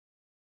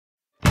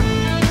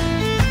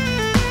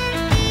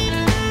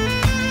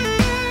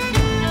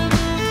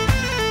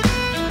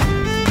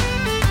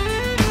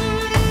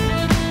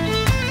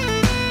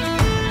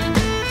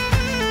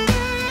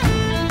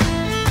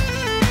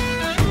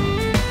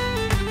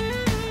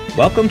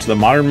Welcome to the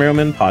Modern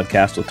Merrillman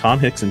podcast with Tom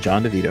Hicks and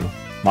John DeVito.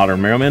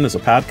 Modern Merrillman is a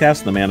podcast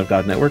of the Man of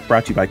God Network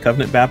brought to you by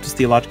Covenant Baptist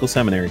Theological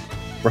Seminary.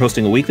 We're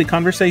hosting a weekly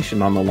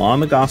conversation on the law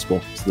and the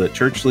gospel so that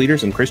church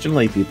leaders and Christian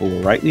lay people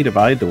will rightly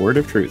divide the word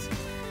of truth.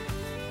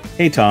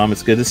 Hey, Tom,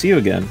 it's good to see you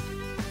again.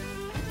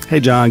 Hey,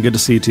 John, good to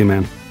see you too,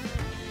 man.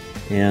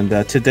 And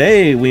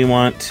today we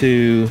want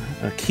to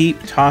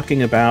keep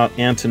talking about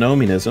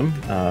antinomianism.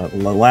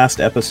 The last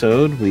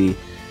episode we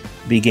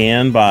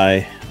began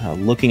by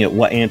looking at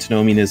what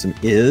antinomianism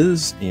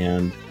is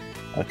and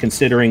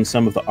considering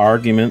some of the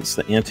arguments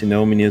that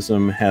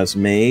antinomianism has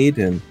made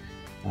and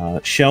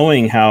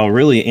showing how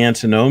really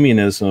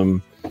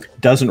antinomianism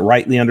doesn't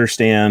rightly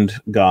understand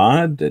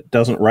God, it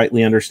doesn't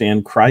rightly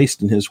understand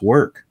Christ and his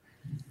work.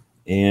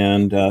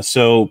 And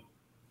so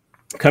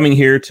coming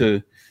here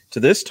to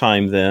this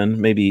time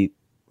then, maybe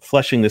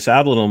fleshing this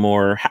out a little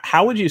more,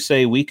 how would you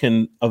say we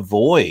can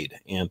avoid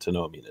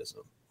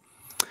antinomianism?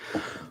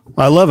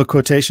 I love a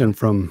quotation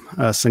from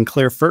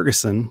Sinclair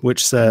Ferguson,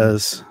 which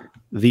says,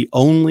 "The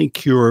only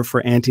cure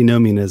for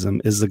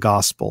antinomianism is the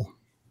gospel.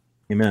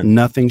 Amen.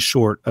 Nothing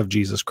short of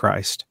Jesus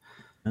Christ."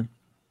 Amen.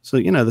 So,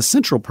 the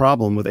central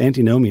problem with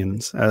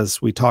antinomians,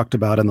 as we talked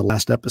about in the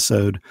last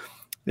episode,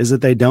 is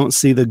that they don't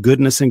see the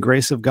goodness and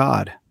grace of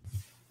God.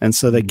 And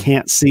so they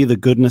can't see the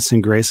goodness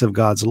and grace of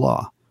God's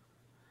law.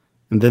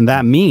 And then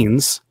that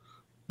means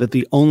that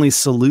the only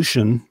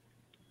solution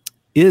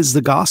is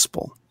the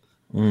gospel.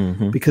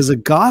 Mm-hmm. Because the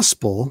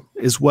gospel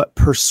is what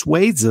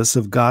persuades us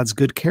of God's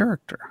good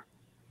character.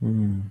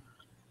 Mm.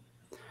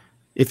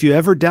 If you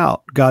ever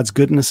doubt God's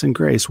goodness and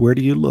grace, where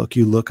do you look?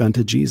 You look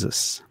unto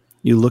Jesus.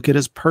 You look at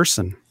his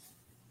person.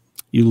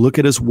 You look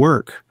at his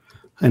work.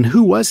 And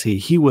who was he?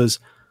 He was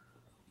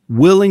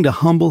willing to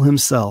humble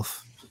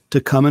himself to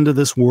come into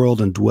this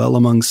world and dwell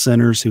among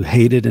sinners who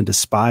hated and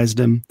despised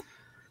him.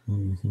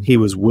 Mm-hmm. He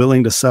was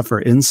willing to suffer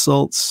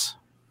insults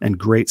and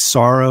great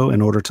sorrow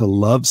in order to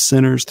love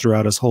sinners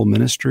throughout his whole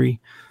ministry.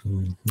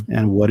 Mm-hmm.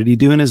 And what did he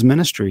do in his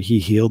ministry? He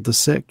healed the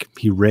sick.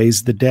 He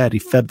raised the dead. He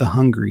fed the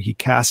hungry. He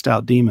cast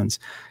out demons.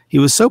 He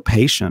was so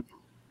patient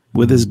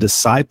with his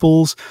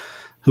disciples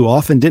who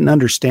often didn't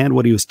understand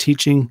what he was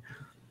teaching.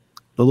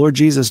 The Lord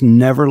Jesus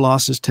never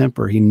lost his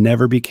temper. He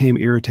never became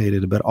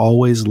irritated, but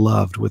always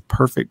loved with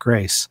perfect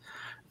grace.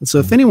 And so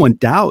if anyone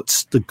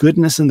doubts the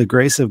goodness and the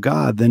grace of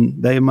God, then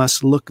they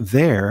must look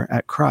there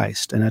at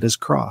Christ and at his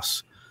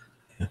cross.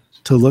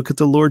 To look at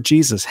the Lord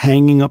Jesus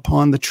hanging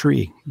upon the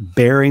tree,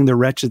 bearing the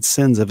wretched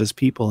sins of his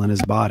people in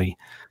his body.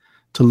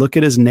 To look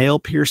at his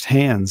nail-pierced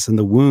hands and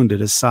the wound at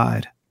his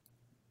side.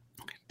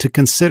 To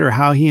consider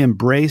how he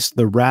embraced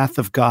the wrath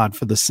of God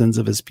for the sins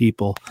of his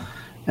people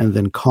and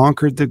then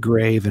conquered the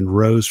grave and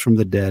rose from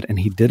the dead. And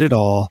he did it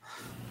all,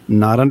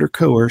 not under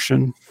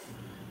coercion,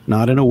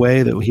 not in a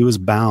way that he was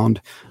bound,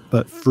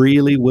 but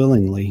freely,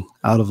 willingly,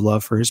 out of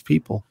love for his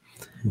people.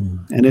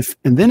 And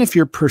then if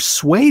you're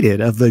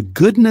persuaded of the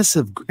goodness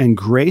of and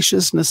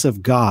graciousness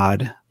of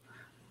God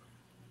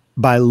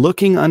by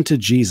looking unto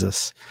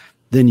Jesus,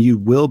 then you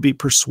will be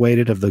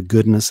persuaded of the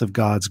goodness of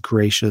God's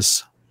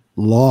gracious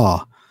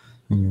law.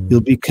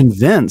 You'll be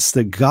convinced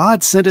that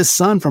God sent his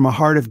son from a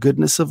heart of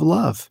goodness of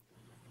love.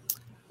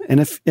 And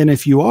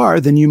if you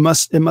are, then it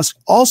must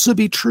also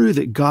be true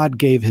that God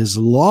gave his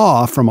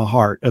law from a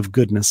heart of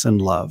goodness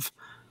and love.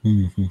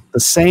 Mm-hmm. The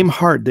same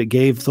heart that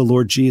gave the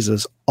Lord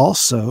Jesus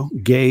also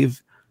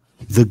gave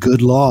the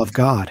good law of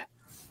God.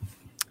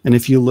 And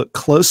if you look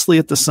closely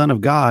at the Son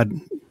of God,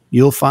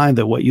 you'll find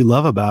that what you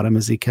love about him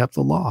is he kept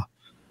the law.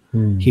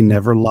 Mm-hmm. He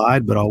never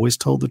lied, but always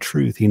told the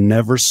truth. He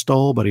never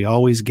stole, but he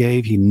always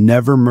gave. He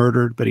never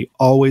murdered, but he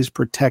always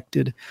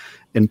protected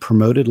and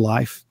promoted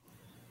life.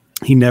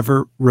 He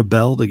never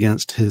rebelled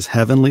against his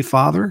heavenly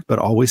father, but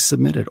always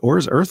submitted, or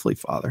his earthly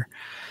father.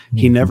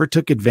 He never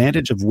took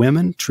advantage of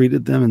women,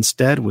 treated them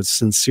instead with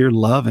sincere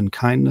love and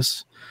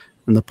kindness.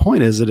 And the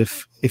point is that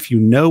if you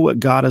know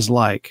what God is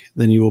like,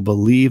 then you will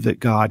believe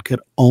that God could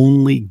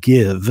only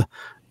give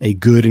a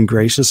good and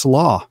gracious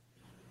law.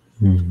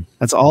 Mm-hmm.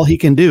 That's all he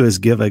can do is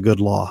give a good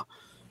law.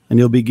 And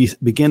you'll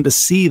begin to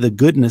see the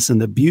goodness and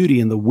the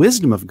beauty and the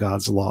wisdom of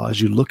God's law as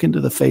you look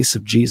into the face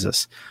of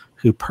Jesus,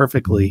 who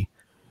perfectly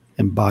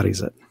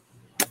embodies it.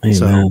 Amen.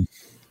 So,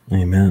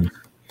 amen.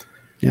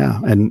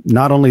 Yeah, and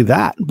not only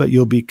that, but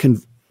you'll be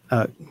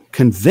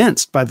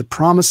convinced by the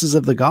promises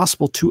of the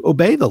gospel to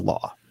obey the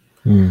law.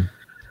 Mm.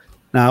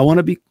 Now, I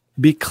want to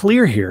be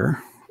clear here.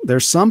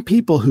 There's some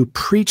people who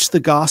preach the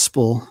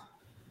gospel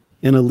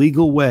in a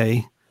legal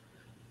way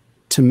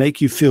to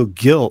make you feel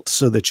guilt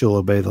so that you'll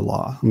obey the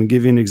law. Let me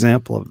give you an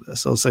example of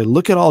this. I'll say,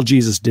 look at all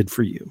Jesus did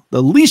for you.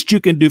 The least you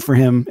can do for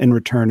him in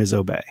return is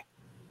obey.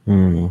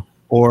 Mm.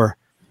 Or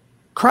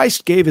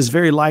Christ gave his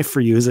very life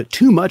for you. Is it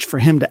too much for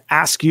him to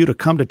ask you to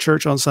come to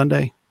church on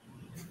Sunday?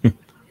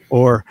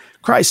 Or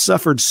Christ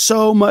suffered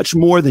so much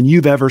more than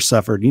you've ever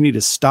suffered. You need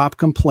to stop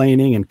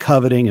complaining and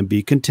coveting and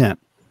be content.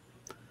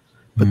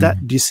 But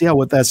do you see how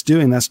what that's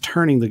doing? That's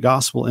turning the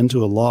gospel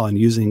into a law and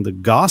using the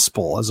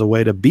gospel as a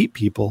way to beat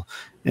people.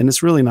 And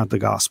it's really not the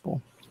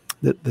gospel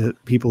that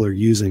people are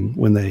using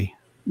when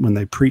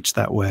they preach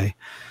that way.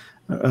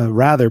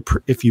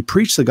 if you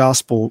preach the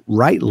gospel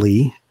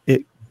rightly,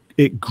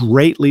 it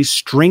greatly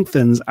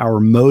strengthens our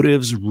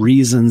motives,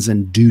 reasons,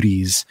 and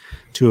duties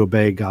to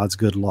obey God's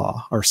good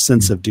law, our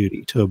sense of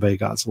duty to obey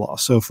God's law.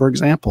 So, for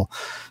example,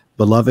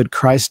 beloved,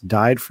 Christ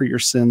died for your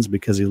sins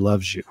because he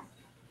loves you.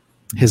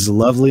 His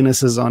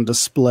loveliness is on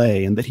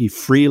display in that he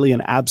freely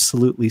and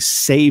absolutely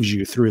saves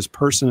you through his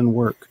person and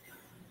work.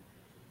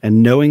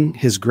 And knowing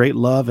his great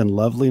love and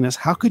loveliness,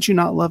 how could you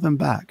not love him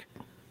back?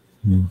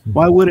 Mm-hmm.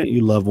 Why wouldn't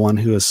you love one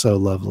who is so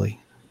lovely?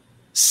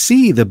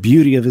 See the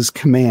beauty of his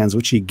commands,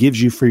 which he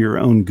gives you for your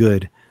own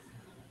good.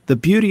 The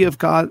beauty of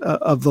God,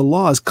 of the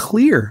law, is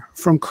clear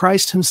from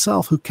Christ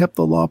himself, who kept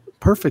the law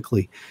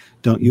perfectly.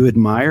 Don't you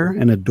admire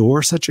and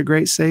adore such a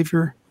great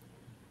Savior?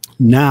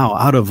 Now,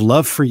 out of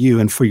love for you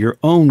and for your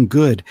own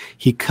good,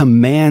 he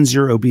commands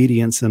your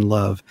obedience and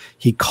love.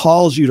 He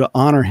calls you to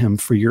honor him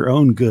for your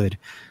own good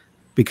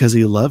because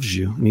he loves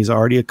you and he's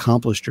already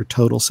accomplished your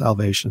total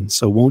salvation.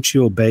 So won't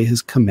you obey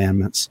his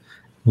commandments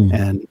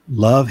and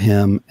love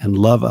him and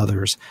love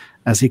others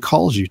as he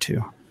calls you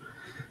to?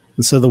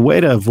 And so the way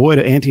to avoid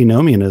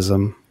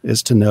antinomianism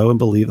is to know and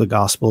believe the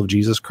gospel of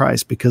Jesus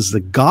Christ, because the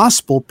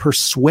gospel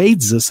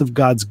persuades us of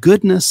God's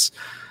goodness,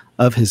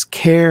 of his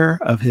care,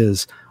 of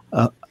his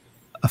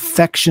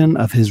affection,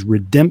 of his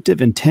redemptive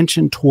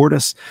intention toward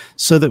us,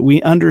 so that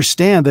we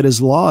understand that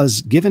his law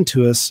is given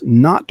to us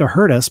not to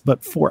hurt us,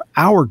 but for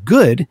our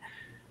good,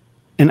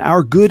 and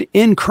our good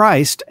in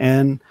Christ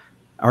and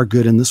our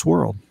good in this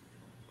world.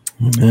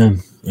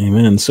 Amen.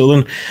 Amen. So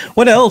then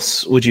what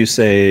else would you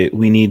say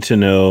we need to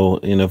know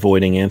in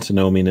avoiding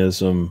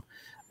antinomianism,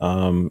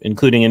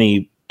 including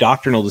any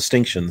doctrinal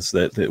distinctions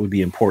that would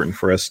be important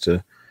for us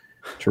to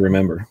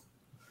remember?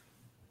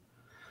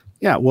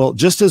 Yeah, well,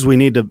 just as we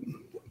need to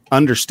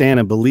understand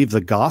and believe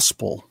the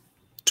gospel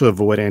to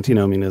avoid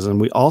antinomianism,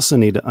 we also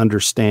need to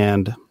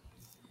understand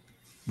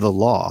the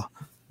law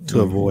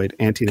to avoid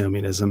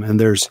antinomianism. And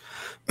there's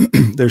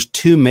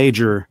two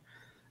major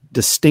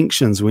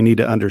distinctions we need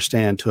to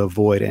understand to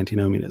avoid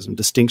antinomianism,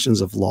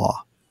 distinctions of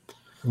law.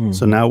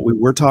 So now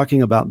we're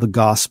talking about the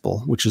gospel,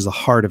 which is the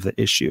heart of the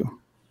issue.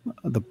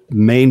 The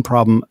main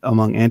problem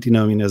among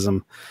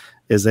antinomianism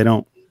is they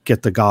don't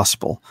get the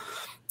gospel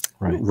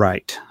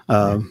right.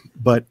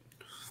 But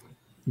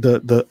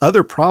the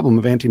other problem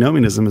of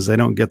antinomianism is they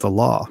don't get the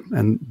law,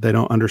 and they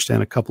don't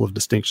understand a couple of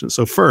distinctions.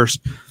 So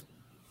first,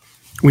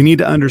 we need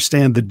to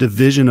understand the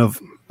division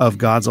of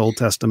God's Old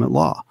Testament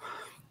law.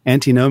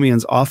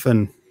 Antinomians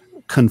often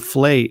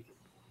conflate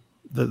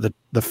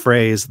the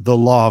phrase "the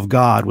law of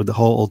God" with the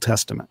whole Old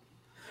Testament,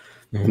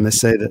 and they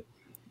say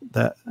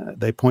that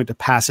they point to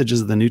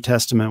passages of the New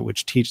Testament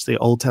which teach the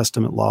Old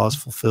Testament law is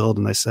fulfilled,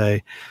 and they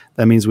say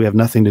that means we have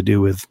nothing to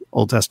do with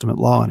Old Testament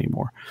law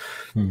anymore.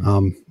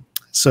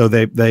 So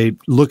they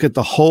look at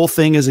the whole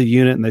thing as a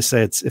unit, and they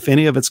say if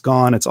any of it's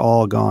gone, it's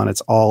all gone.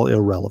 It's all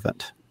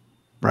irrelevant,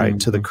 right,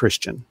 to the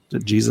Christian.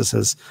 That Jesus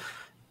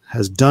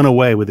has done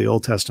away with the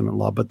Old Testament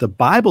law. But the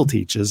Bible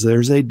teaches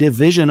there's a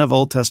division of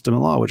Old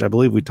Testament law, which I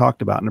believe we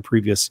talked about in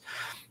previous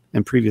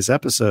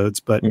episodes.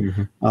 But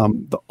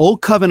the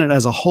Old Covenant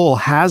as a whole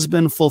has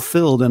been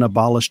fulfilled and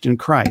abolished in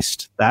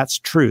Christ. That's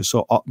true.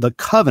 So the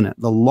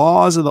covenant, the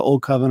laws of the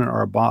Old Covenant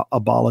are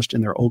abolished in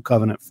their Old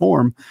Covenant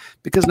form,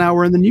 because now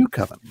we're in the New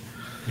Covenant.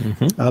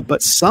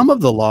 But some of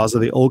the laws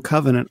of the Old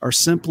Covenant are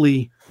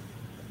simply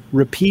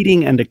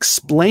repeating and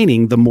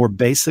explaining the more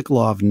basic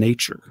law of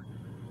nature,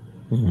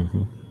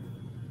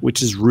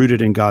 which is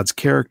rooted in God's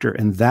character,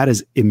 and that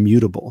is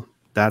immutable.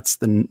 That's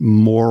the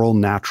moral,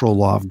 natural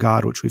law of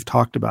God, which we've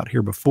talked about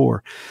here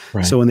before.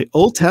 Right. So when the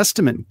Old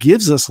Testament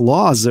gives us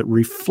laws that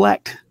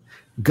reflect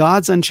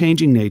God's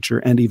unchanging nature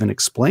and even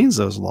explains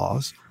those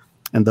laws,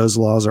 and those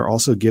laws are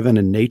also given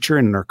in nature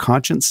and in our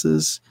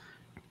consciences,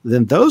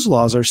 then those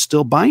laws are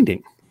still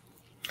binding.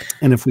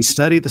 And if we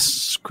study the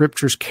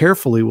scriptures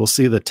carefully, we'll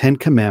see the 10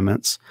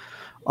 Commandments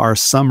are a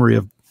summary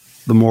of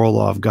the moral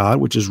law of God,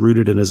 which is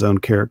rooted in his own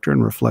character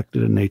and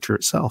reflected in nature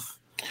itself.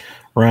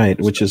 Right,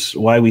 which is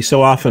why we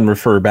so often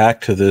refer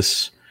back to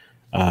this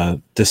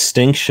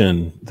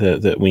distinction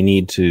that we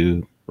need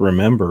to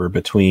remember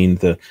between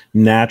the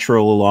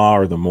natural law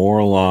or the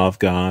moral law of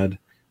God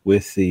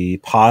with the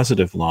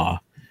positive law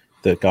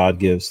that God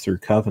gives through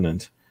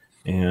covenant.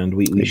 And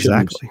we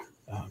shouldn't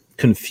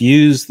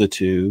confuse the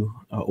two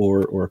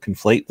or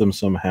conflate them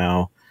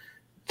somehow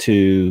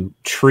to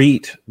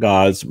treat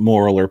God's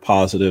moral or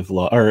positive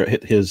law, or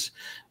his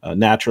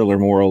natural or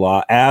moral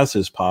law, as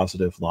his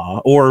positive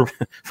law, or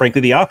frankly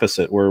the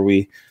opposite, where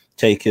we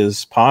take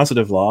his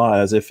positive law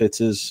as if it's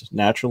his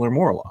natural or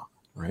moral law,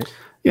 right?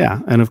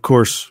 Yeah, and of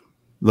course,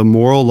 the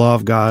moral law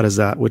of God is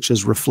that which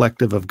is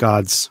reflective of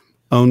God's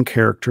own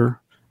character.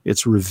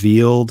 It's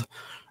revealed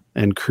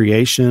in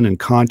creation and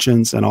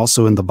conscience, and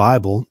also in the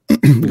Bible,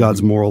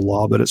 God's moral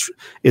law, but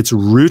it's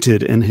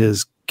rooted in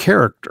his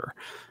character.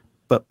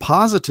 But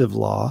positive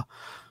law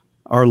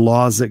are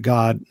laws that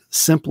God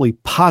simply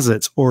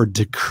posits or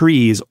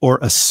decrees or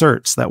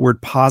asserts. That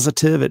word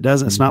positive,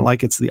 it's not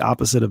like it's the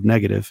opposite of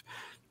negative.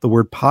 The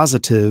word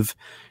positive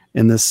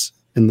in the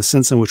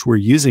sense in which we're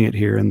using it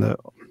here in the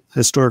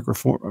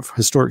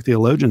historic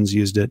theologians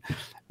used it,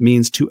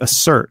 means to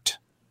assert.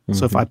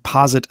 So if I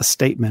posit a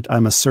statement,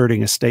 I'm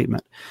asserting a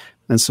statement.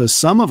 And so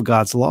some of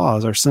God's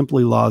laws are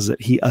simply laws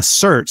that he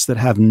asserts that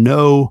have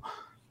no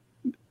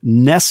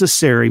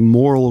necessary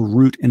moral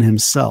root in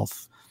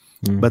himself,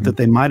 but that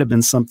they might have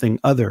been something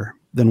other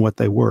than what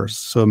they were.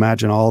 So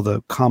imagine all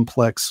the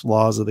complex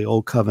laws of the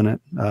Old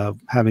Covenant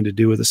having to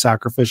do with the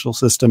sacrificial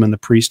system and the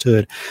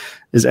priesthood.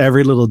 Is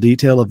every little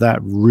detail of that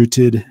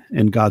rooted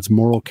in God's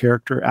moral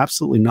character?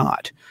 Absolutely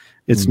not.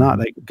 It's not.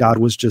 That God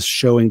was just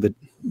showing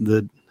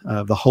the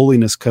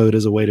holiness code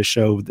as a way to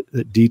show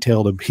that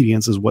detailed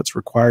obedience is what's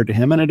required to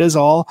him. And it is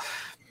all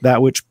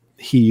that which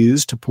he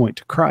used to point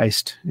to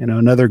Christ.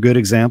 Another good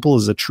example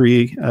is a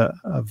tree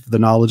of the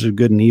knowledge of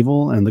good and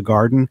evil in the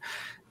garden.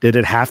 Did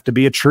it have to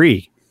be a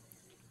tree?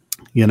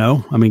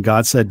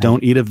 God said,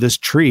 don't eat of this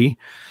tree.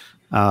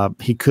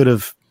 He could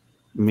have,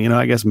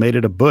 I guess, made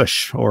it a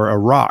bush or a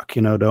rock.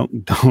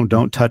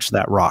 Don't touch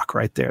that rock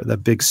right there,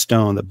 that big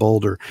stone, that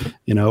boulder,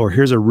 or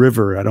here's a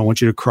river. I don't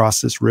want you to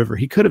cross this river.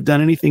 He could have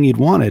done anything he'd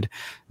wanted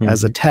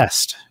as a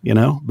test,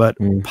 but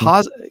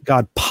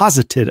God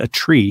posited a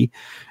tree,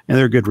 and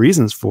there are good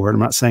reasons for it. I'm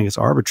not saying it's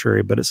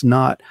arbitrary, but it's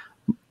not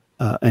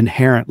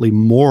inherently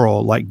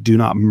moral, like do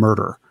not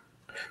murder.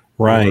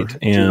 Right.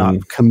 And do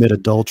not commit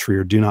adultery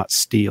or do not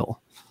steal.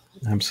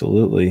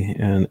 Absolutely.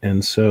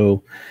 And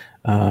so,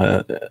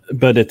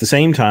 but at the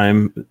same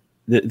time,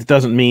 it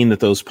doesn't mean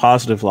that those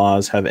positive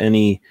laws have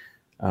any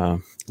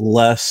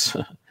less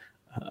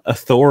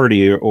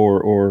authority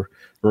or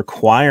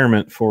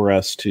requirement for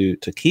us to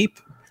keep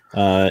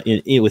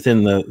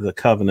within the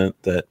covenant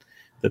that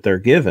they're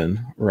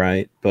given,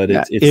 right? But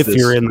it's if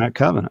you're in that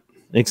covenant.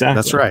 Exactly.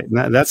 That's right.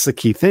 That's the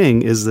key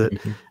thing is that,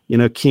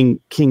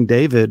 King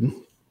David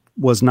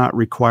was not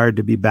required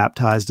to be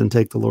baptized and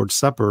take the Lord's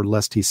Supper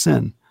lest he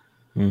sin.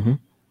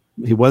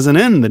 He wasn't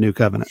in the new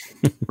covenant,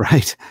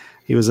 right?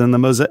 He was in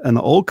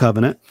the old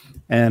covenant,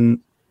 and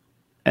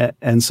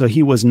so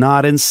he was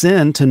not in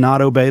sin to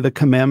not obey the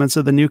commandments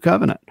of the new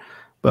covenant.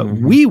 But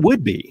we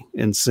would be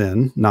in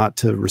sin not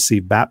to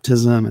receive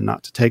baptism and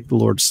not to take the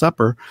Lord's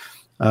Supper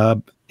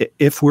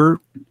if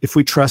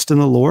we trust in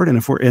the Lord and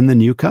if we're in the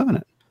new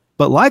covenant.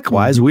 But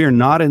likewise, we are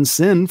not in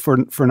sin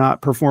for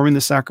not performing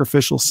the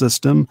sacrificial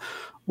system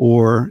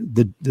or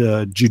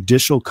the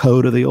judicial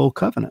code of the old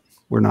covenant.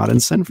 We're not in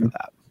sin for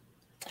that.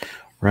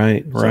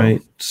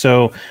 Right.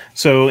 So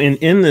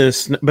in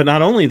this, but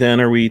not only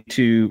then are we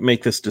to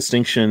make this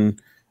distinction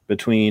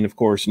between, of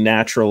course,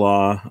 natural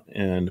law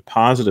and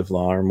positive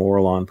law, or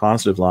moral law and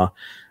positive law,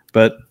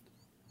 but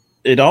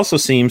it also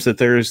seems that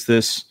there's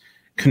this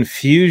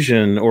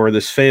confusion or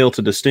this fail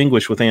to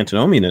distinguish with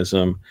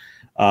antinomianism,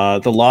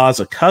 the law as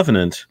a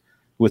covenant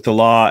with the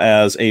law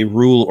as a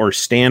rule or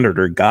standard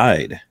or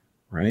guide.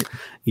 Right?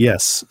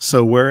 Yes.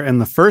 So where in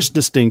the first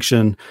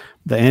distinction,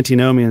 the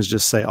antinomians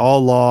just say all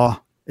law,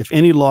 if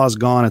any law is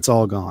gone, it's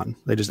all gone.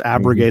 They just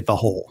abrogate the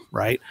whole,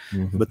 right?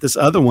 But this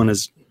other one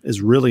is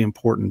really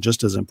important,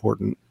 just as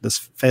important, this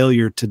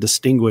failure to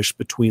distinguish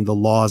between the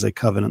law as a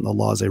covenant and the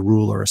law as a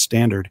rule or a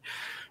standard.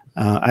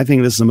 I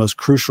think this is the most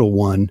crucial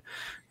one,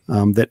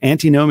 that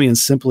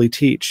antinomians simply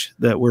teach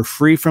that we're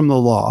free from the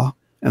law,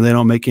 and they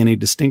don't make any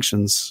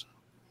distinctions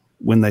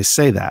when they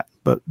say that.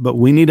 But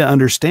we need to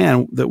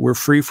understand that we're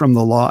free from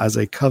the law as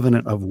a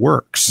covenant of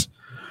works.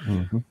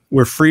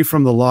 We're free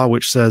from the law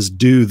which says,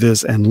 do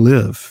this and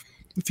live.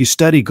 If you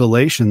study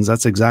Galatians,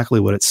 that's exactly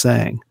what it's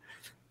saying.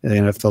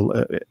 And if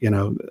the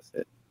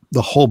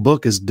whole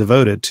book is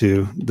devoted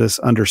to this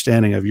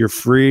understanding of you're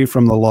free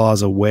from the law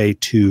as a way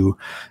to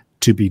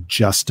be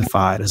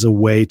justified, as a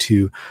way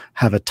to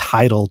have a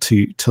title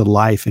to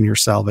life in your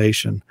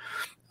salvation.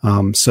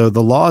 So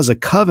the law as a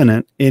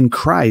covenant in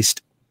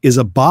Christ is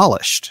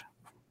abolished.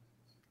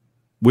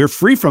 We're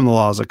free from the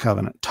law as a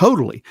covenant,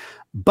 totally.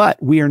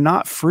 But we are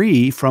not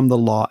free from the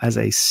law as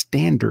a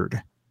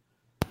standard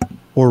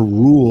or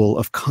rule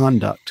of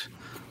conduct.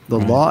 The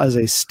law as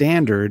a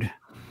standard,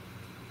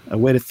 a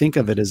way to think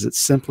of it is it's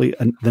simply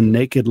the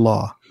naked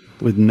law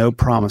with no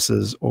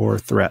promises or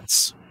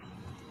threats.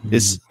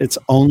 It's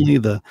only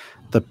the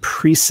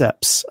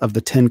precepts of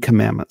the 10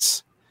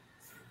 Commandments.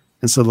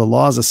 And so the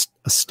law as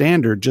a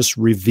standard just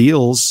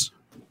reveals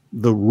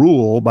the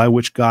rule by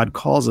which God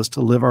calls us to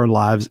live our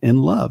lives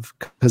in love,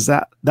 because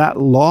that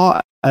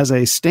law as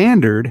a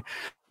standard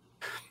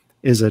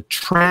is a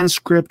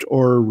transcript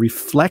or a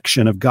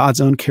reflection of God's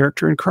own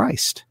character in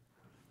Christ.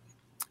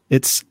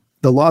 It's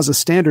the law as a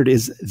standard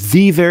is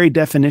the very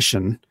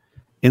definition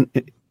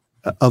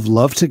of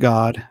love to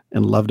God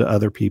and love to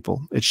other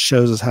people. It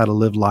shows us how to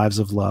live lives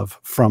of love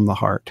from the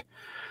heart.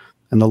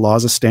 And the law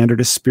as a standard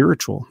is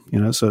spiritual,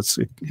 so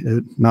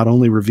it not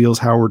only reveals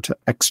how we're to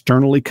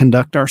externally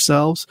conduct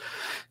ourselves,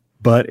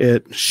 but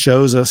it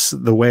shows us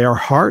the way our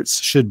hearts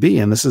should be.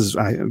 And this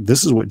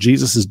is what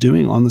Jesus is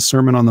doing on the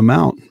Sermon on the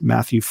Mount,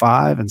 Matthew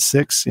 5 and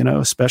 6,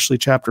 especially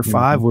chapter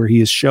 5, where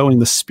he is showing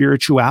the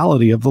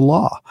spirituality of the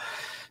law,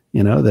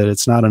 that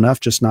it's not enough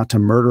just not to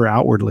murder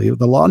outwardly.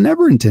 The law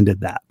never intended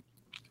that.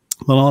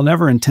 Well, Allah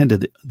never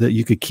intended that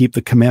you could keep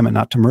the commandment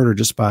not to murder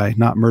just by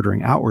not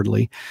murdering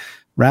outwardly.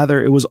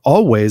 Rather, it was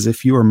always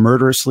if you are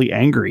murderously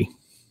angry.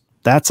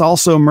 That's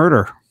also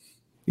murder.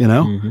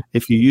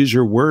 If you use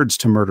your words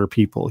to murder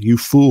people, you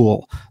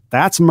fool,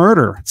 that's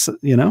murder,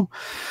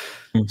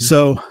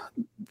 So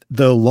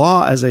the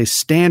law as a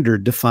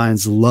standard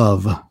defines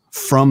love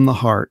from the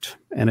heart,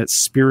 and it's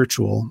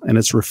spiritual, and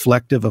it's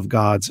reflective of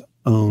God's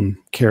own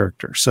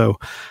character. So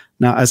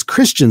now as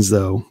Christians,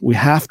 though, we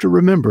have to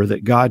remember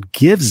that God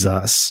gives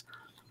us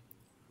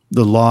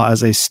the law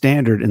as a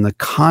standard in the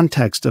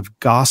context of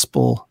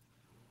gospel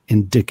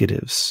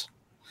indicatives.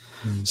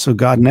 So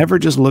God never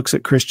just looks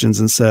at Christians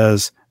and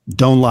says,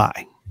 don't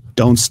lie,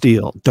 don't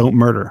steal, don't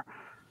murder.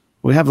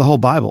 We have the whole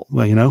Bible.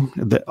 Well,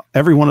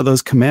 every one of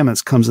those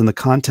commandments comes in the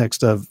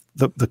context of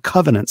the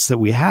covenants that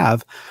we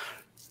have.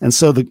 And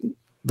so the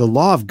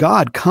law of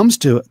God comes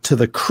to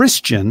the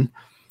Christian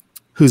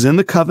who's in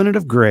the covenant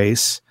of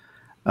grace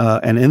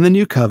and in the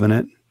new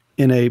covenant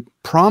in a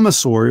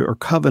promissory or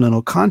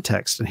covenantal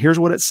context. And here's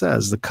what it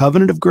says. The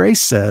covenant of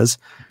grace says,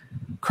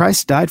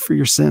 Christ died for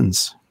your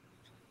sins.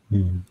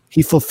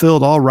 He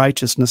fulfilled all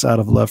righteousness out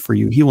of love for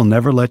you. He will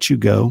never let you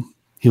go.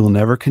 He will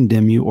never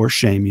condemn you or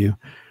shame you.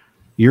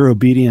 Your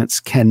obedience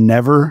can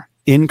never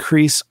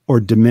increase or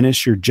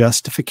diminish your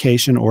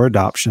justification or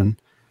adoption.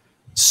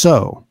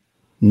 So,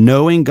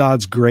 knowing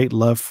God's great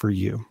love for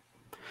you,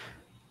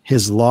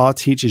 his law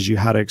teaches you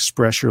how to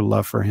express your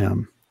love for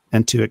him.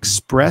 And to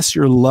express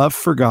your love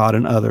for God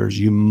and others,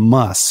 you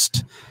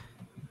must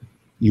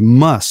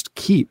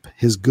keep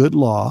his good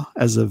law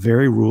as a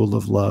very rule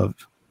of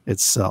love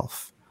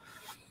itself.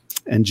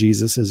 And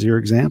Jesus is your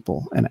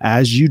example. And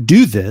as you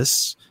do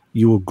this,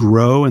 you will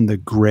grow in the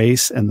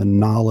grace and the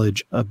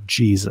knowledge of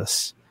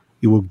Jesus.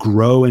 You will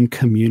grow in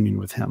communion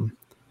with him.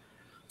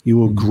 You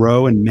will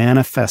grow in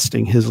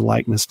manifesting his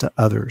likeness to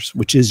others,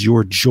 which is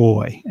your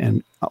joy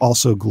and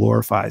also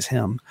glorifies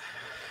him.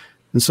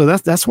 And so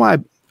that's why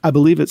I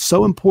believe it's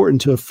so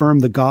important to affirm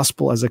the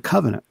gospel as a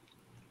covenant.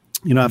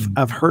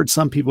 I've heard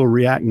some people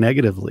react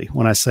negatively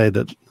when I say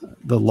that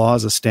the law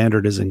as a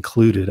standard is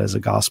included as a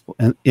gospel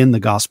in the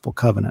gospel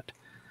covenant.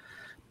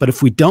 But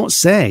if we don't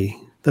say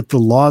that the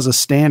law as a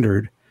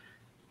standard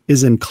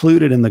is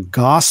included in the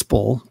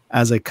gospel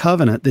as a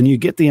covenant, then you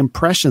get the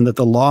impression that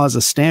the law as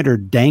a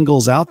standard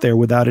dangles out there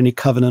without any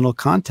covenantal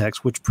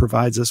context, which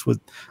provides us with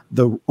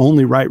the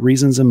only right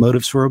reasons and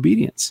motives for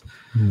obedience.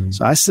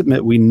 So I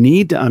submit we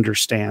need to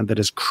understand that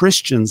as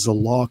Christians, the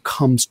law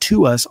comes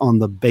to us on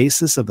the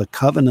basis of the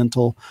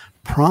covenantal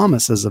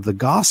promises of the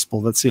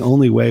gospel. That's the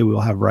only way we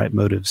will have right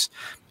motives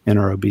in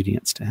our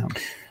obedience to him.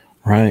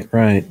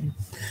 Right.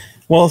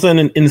 Well, then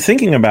in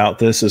thinking about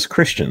this as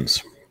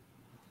Christians,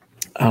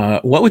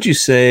 what would you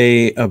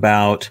say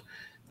about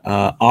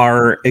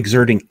our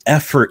exerting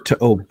effort to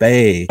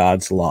obey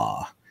God's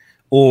law?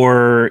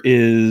 Or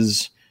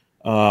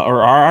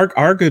are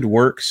our good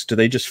works, do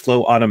they just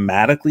flow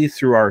automatically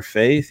through our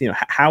faith?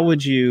 How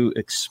would you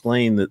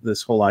explain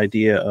this whole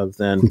idea of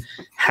then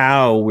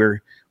how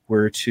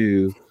we're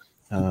to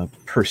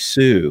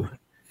pursue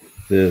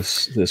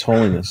this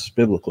holiness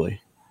biblically?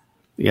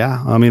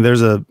 Yeah, I mean,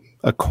 there's a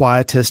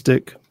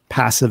quietistic,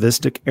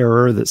 passivistic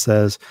error that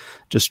says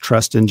just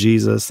trust in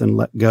Jesus and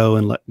let go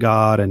and let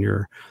God, and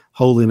your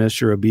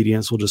holiness, your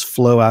obedience will just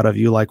flow out of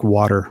you like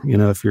water,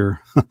 if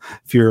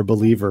you're a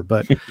believer.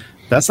 But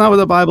that's not what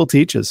the Bible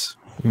teaches.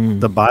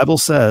 The Bible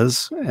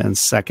says in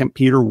 2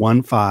 Peter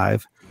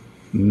 1:5,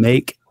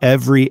 make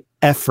every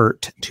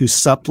effort to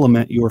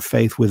supplement your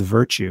faith with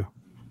virtue.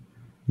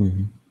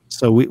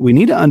 So we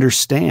need to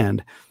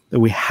understand that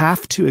we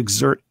have to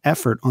exert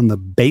effort on the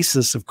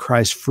basis of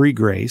Christ's free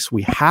grace.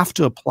 We have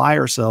to apply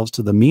ourselves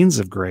to the means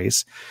of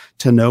grace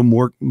to know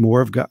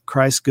more of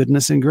Christ's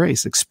goodness and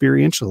grace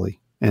experientially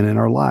and in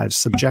our lives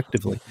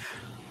subjectively.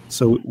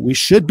 So we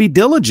should be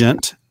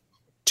diligent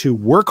to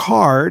work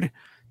hard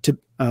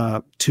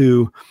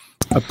to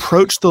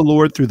approach the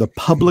Lord through the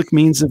public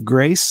means of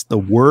grace, the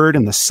word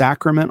and the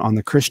sacrament on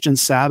the Christian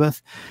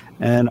Sabbath.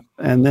 And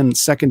then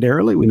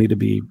secondarily, we need to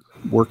be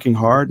working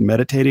hard,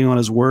 meditating on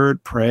his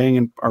word, praying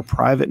in our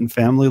private and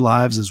family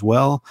lives as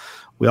well.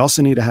 We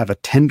also need to have a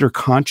tender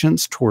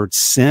conscience towards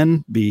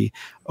sin, be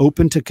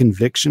open to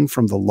conviction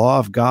from the law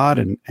of God,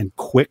 and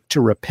quick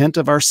to repent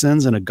of our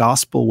sins in a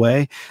gospel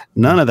way.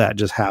 None of that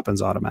just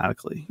happens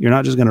automatically. You're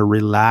not just going to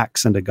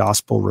relax into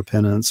gospel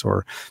repentance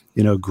or,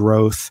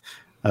 growth.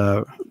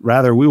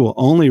 Rather, we will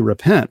only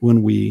repent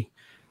when we,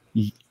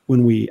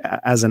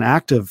 as an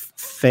act of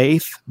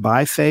faith,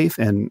 by faith,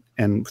 and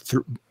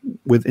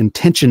with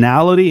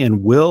intentionality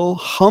and will,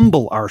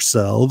 humble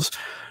ourselves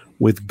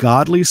with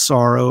godly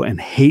sorrow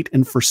and hate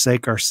and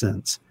forsake our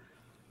sins,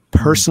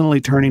 personally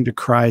turning to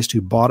Christ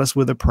who bought us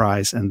with a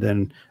price, and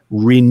then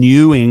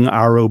renewing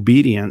our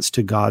obedience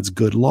to God's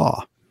good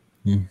law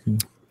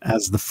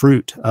as the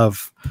fruit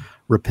of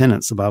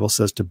repentance. The Bible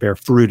says to bear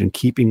fruit in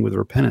keeping with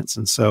repentance.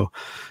 And so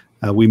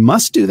we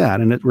must do that,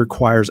 and it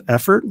requires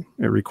effort,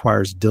 it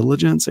requires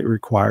diligence, it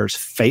requires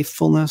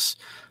faithfulness,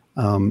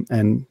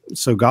 And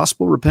so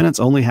gospel repentance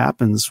only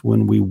happens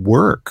when we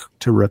work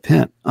to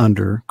repent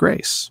under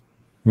grace.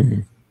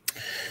 Mm-hmm.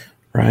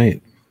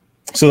 Right.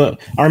 So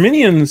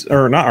Arminians,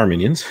 or not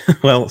Arminians,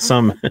 well,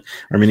 some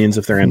Arminians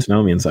if they're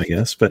antinomians, I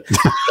guess, but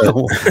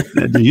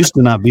it used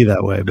to not be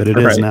that way, but it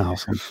is now.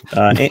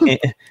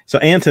 So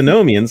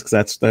antinomians,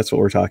 because that's what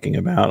we're talking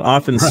about,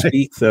 often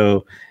speak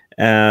though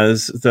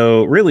as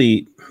though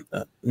really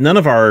none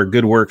of our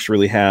good works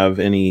really have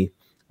any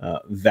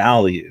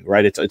value,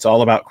 right? It's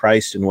all about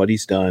Christ and what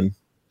He's done,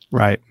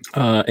 right?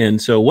 And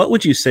so, what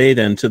would you say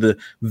then to the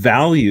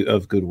value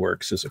of good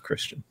works as a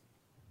Christian?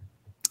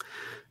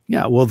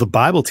 Yeah, well, the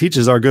Bible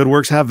teaches our good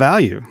works have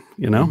value,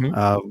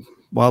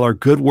 while our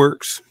good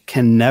works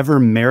can never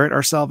merit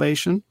our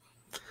salvation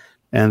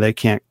and they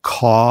can't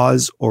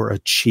cause or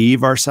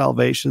achieve our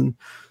salvation.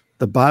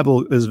 The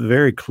Bible is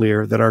very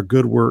clear that our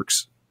good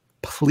works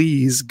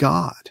please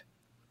God.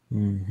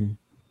 Mm-hmm.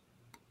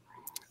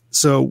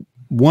 So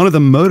one of the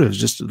motives,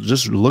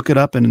 just look it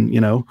up in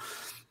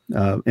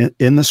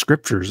the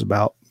scriptures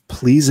about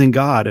pleasing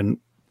God, and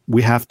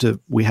we have to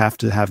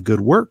have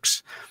good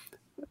works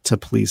to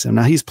please Him.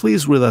 Now, He's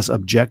pleased with us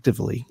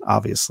objectively,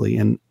 obviously,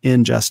 and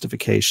in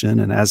justification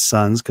and as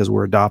sons because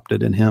we're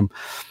adopted in Him.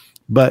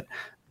 But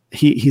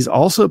He's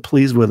also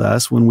pleased with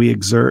us when we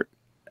exert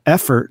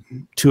effort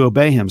to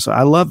obey Him. So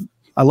I love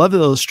the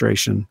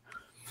illustration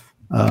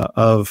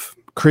of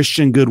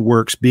Christian good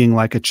works being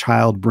like a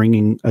child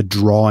bringing a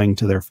drawing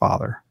to their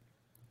father.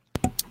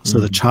 So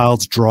the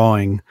child's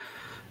drawing,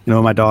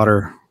 my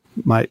daughter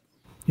might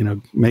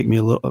make me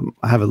a little,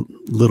 I have a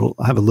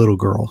little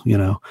girl,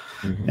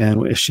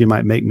 and she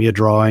might make me a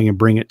drawing and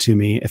bring it to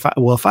me.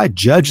 If I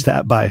judge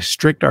that by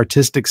strict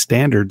artistic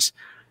standards,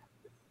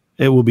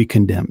 it will be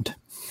condemned.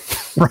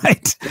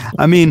 Right.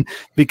 I mean,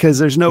 because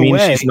there's no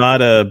way. She's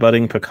not a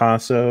budding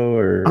Picasso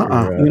or that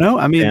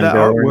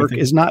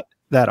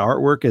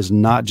artwork is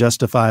not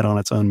justified on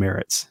its own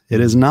merits. It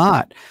is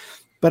not.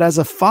 But as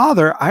a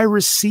father, I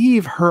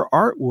receive her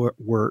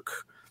artwork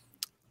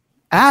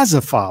as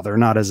a father,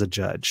 not as a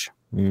judge.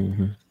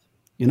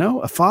 Mm-hmm.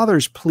 A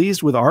father's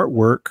pleased with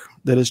artwork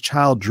that his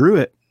child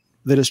drew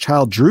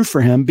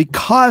for him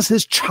because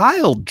his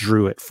child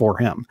drew it for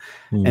him.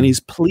 Mm-hmm. And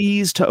he's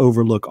pleased to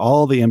overlook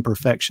all the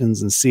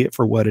imperfections and see it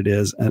for what it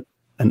is,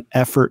 an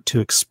effort to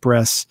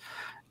express,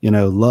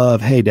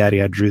 love. Hey, Daddy,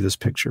 I drew this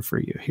picture for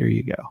you. Here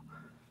you go.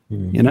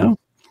 Mm-hmm.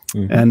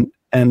 Mm-hmm.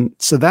 And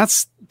so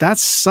that's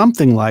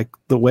something like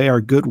the way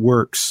our good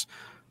works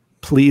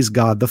please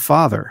God the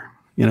Father.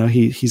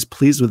 He's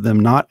pleased with them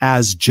not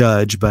as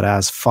judge, but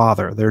as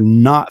father. They're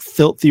not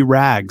filthy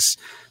rags.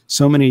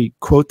 So many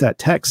quote that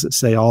text that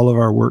say all of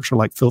our works are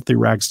like filthy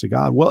rags to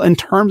God. Well, in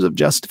terms of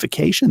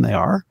justification, they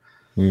are,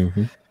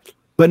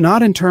 but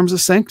not in terms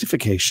of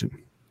sanctification.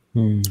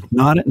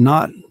 Not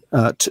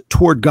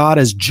toward God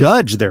as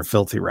judge, they're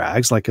filthy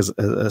rags, like as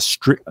a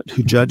strict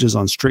who judges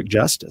on strict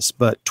justice.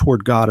 But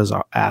toward God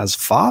as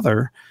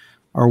Father,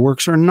 our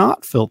works are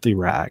not filthy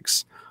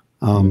rags.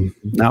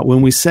 Now,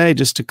 when we say,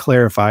 just to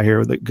clarify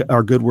here, that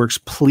our good works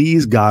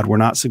please God, we're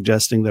not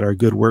suggesting that our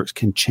good works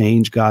can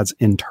change God's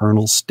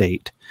internal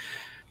state.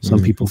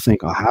 Some people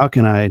think, how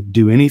can I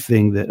do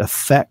anything that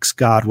affects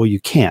God? Well, you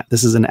can't.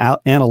 This is an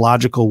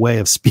analogical way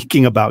of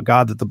speaking about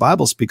God, that the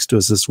Bible speaks to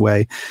us this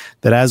way,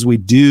 that as we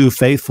do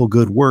faithful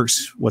good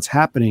works, what's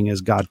happening is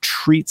God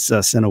treats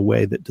us in a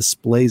way that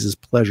displays His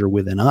pleasure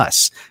within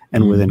us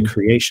and within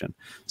creation.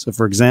 So,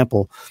 for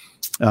example,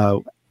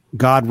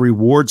 God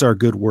rewards our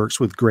good works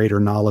with greater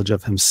knowledge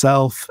of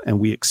Himself, and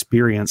we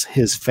experience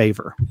His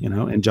favor.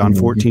 In John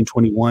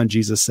 14:21,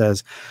 Jesus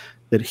says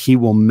that He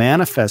will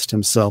manifest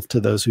Himself to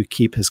those who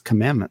keep His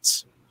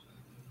commandments.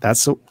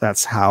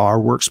 That's how our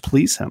works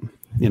please Him.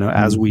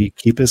 As we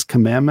keep His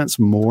commandments,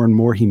 more and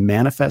more He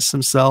manifests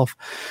Himself,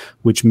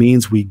 which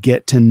means we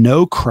get to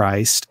know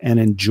Christ and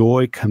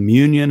enjoy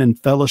communion and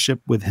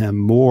fellowship with Him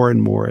more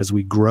and more as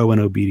we grow in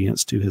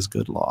obedience to His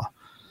good law.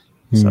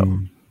 So.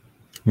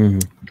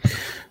 One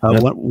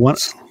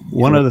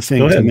other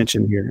thing to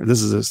mention here.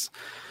 This is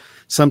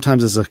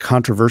sometimes is a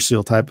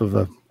controversial type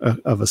of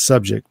a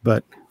subject,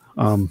 but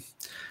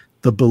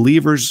the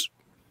believer's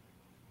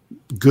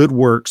good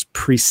works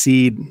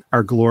precede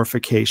our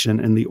glorification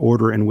in the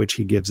order in which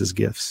He gives His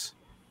gifts.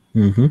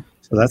 So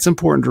that's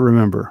important to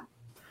remember.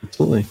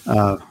 Absolutely.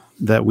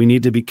 That we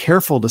need to be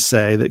careful to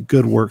say that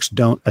good works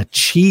don't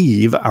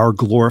achieve our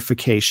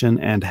glorification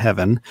and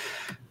heaven.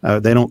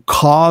 They don't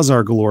cause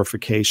our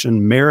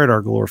glorification, merit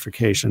our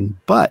glorification,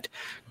 but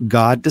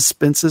God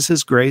dispenses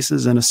His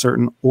graces in a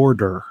certain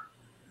order,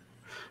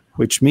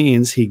 which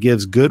means He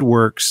gives good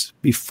works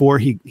before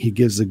He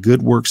gives the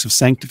good works of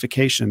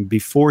sanctification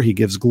before He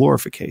gives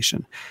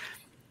glorification.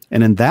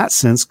 And in that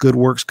sense, good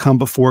works come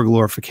before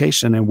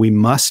glorification, and we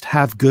must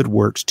have good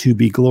works to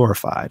be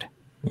glorified.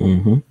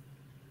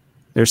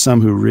 There's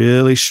some who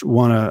really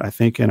want to, I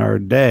think, in our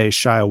day,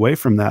 shy away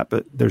from that,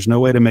 but there's no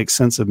way to make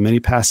sense of many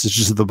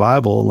passages of the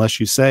Bible unless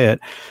you say it.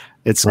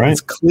 It's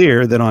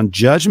clear that on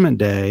Judgment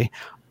Day,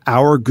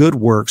 our good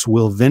works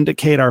will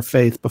vindicate our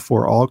faith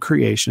before all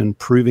creation,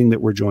 proving that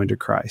we're joined to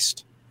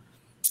Christ.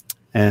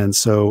 And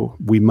so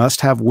we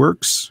must have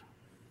works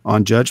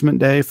on Judgment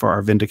Day for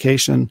our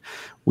vindication.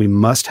 We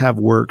must have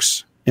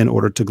works in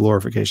order to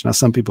glorification. Now,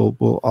 some people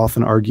will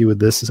often argue with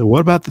this and say,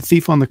 what about the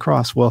thief on the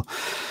cross? Well,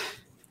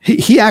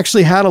 he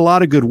actually had a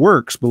lot of good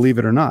works, believe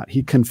it or not.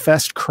 He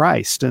confessed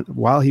Christ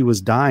while he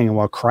was dying and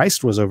while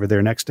Christ was over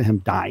there next to him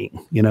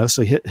dying,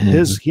 so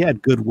he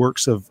had good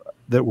works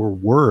that were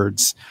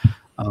words.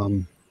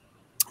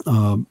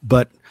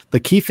 But the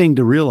key thing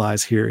to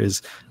realize here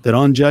is that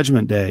on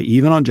Judgment Day,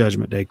 even on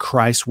Judgment Day,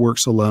 Christ's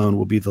works alone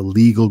will be the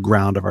legal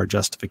ground of our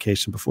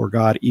justification before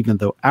God, even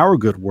though our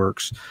good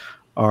works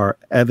are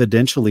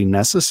evidentially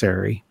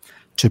necessary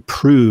to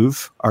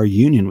prove our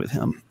union with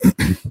him.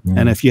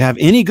 And if you have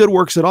any good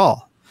works at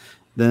all,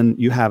 then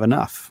you have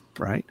enough,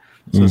 right?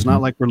 So it's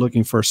not like we're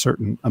looking for a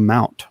certain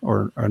amount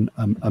or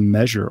a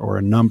measure or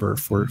a number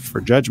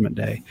for Judgment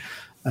Day.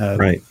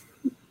 Right.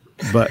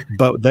 But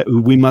that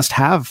we must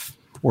have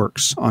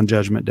works on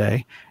Judgment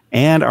Day,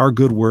 and our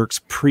good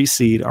works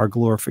precede our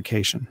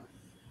glorification.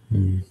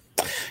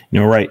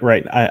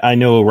 Right. I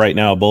know right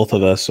now both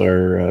of us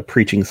are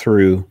preaching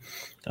through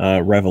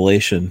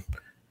Revelation,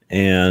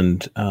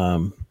 and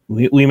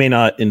we may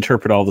not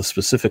interpret all the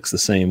specifics the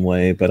same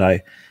way, but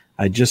I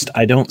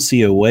don't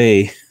see a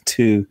way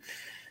to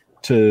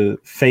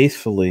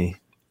faithfully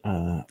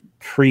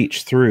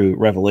preach through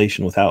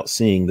Revelation without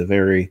seeing the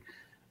very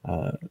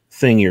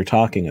thing you're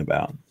talking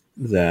about,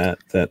 that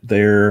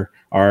there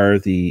are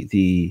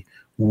the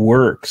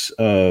works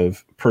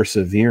of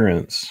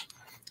perseverance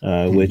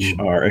which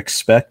are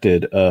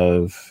expected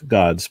of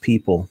God's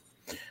people,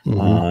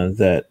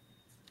 that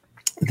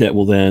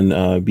will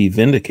then be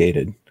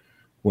vindicated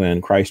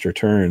when Christ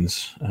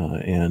returns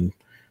and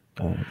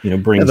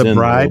brings the in bride. the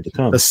world to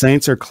come. The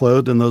saints are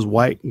clothed in those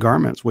white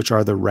garments, which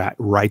are the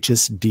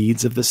righteous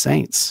deeds of the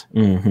saints.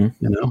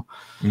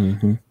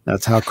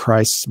 That's how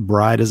Christ's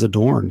bride is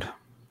adorned.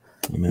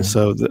 Amen.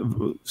 So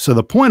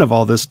the point of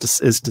all this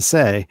is to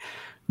say,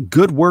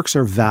 good works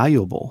are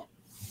valuable.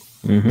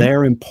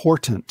 They're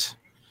important,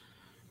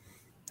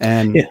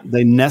 and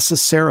they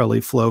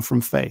necessarily flow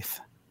from faith.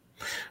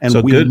 And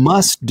so we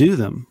must do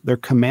them. They're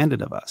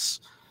commanded of us,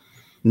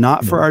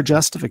 not for our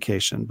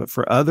justification, but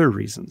for other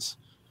reasons.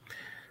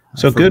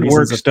 So good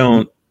works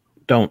don't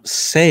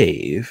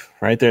save,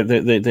 right?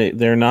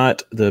 They're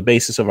not the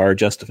basis of our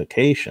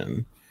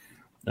justification,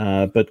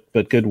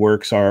 but good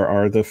works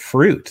are the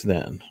fruit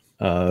then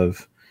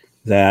of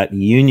that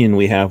union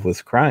we have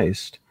with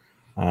Christ,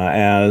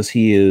 as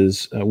he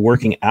is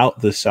working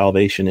out this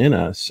salvation in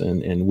us,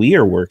 and we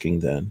are working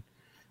then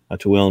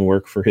to will and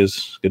work for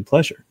his good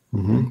pleasure.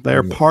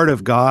 They're part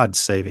of God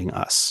saving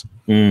us.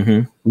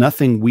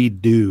 Nothing we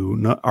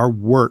do, our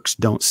works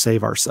don't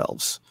save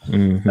ourselves.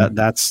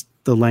 That's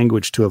the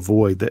language to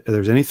avoid, that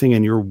there's anything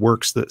in your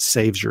works that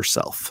saves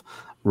yourself.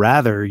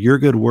 Rather, your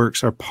good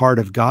works are part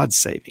of God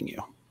saving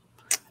you.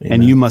 Amen.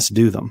 And you must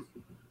do them.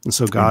 And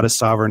so God is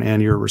sovereign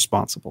and you're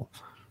responsible.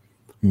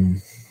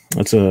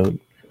 That's an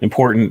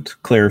important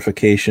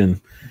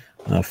clarification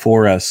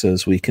for us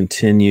as we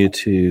continue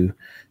to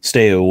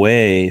stay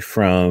away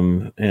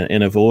from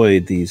and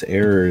avoid these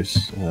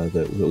errors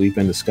that we've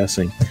been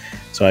discussing.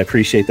 So I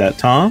appreciate that,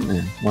 Tom,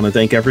 and want to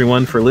thank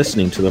everyone for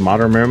listening to the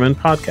Modern Merriman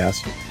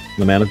podcast,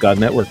 the Man of God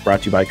Network,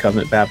 brought to you by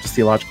Covenant Baptist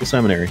Theological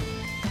Seminary.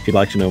 If you'd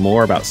like to know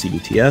more about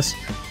CBTS,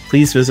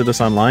 please visit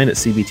us online at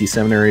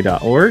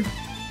cbtseminary.org.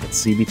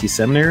 That's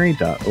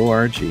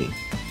cbtseminary.org.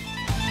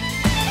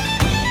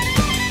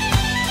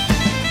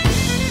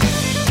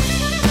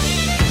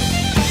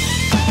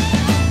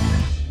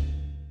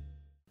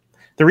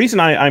 The reason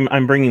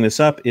I'm bringing this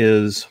up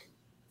is,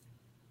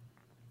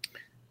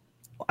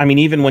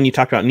 even when you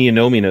talk about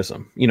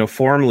Antionomianism,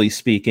 formally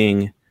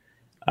speaking,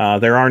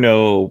 there are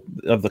no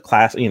of the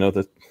class,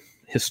 the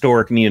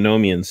historic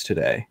Neonomians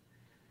today.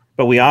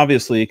 But we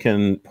obviously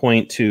can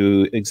point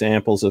to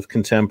examples of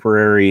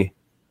contemporary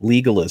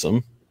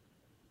legalism,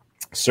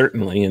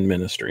 certainly in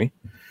ministry.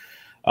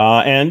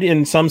 And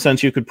in some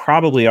sense, you could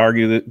probably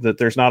argue that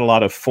there's not a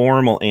lot of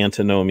formal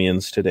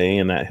antinomians today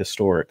in that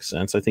historic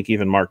sense. I think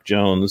even Mark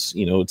Jones,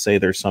 would say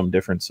there's some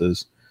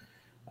differences.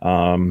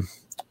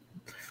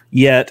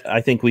 Yet,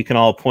 I think we can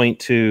all point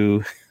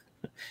to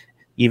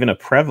even a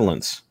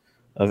prevalence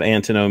of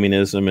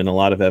antinomianism in a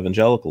lot of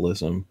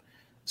evangelicalism.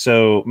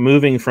 So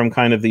moving from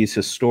kind of these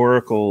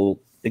historical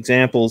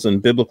examples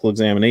and biblical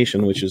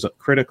examination, which is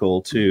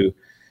critical to,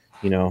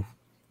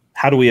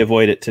 how do we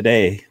avoid it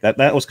today?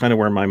 That was kind of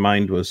where my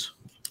mind was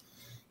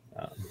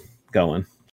going.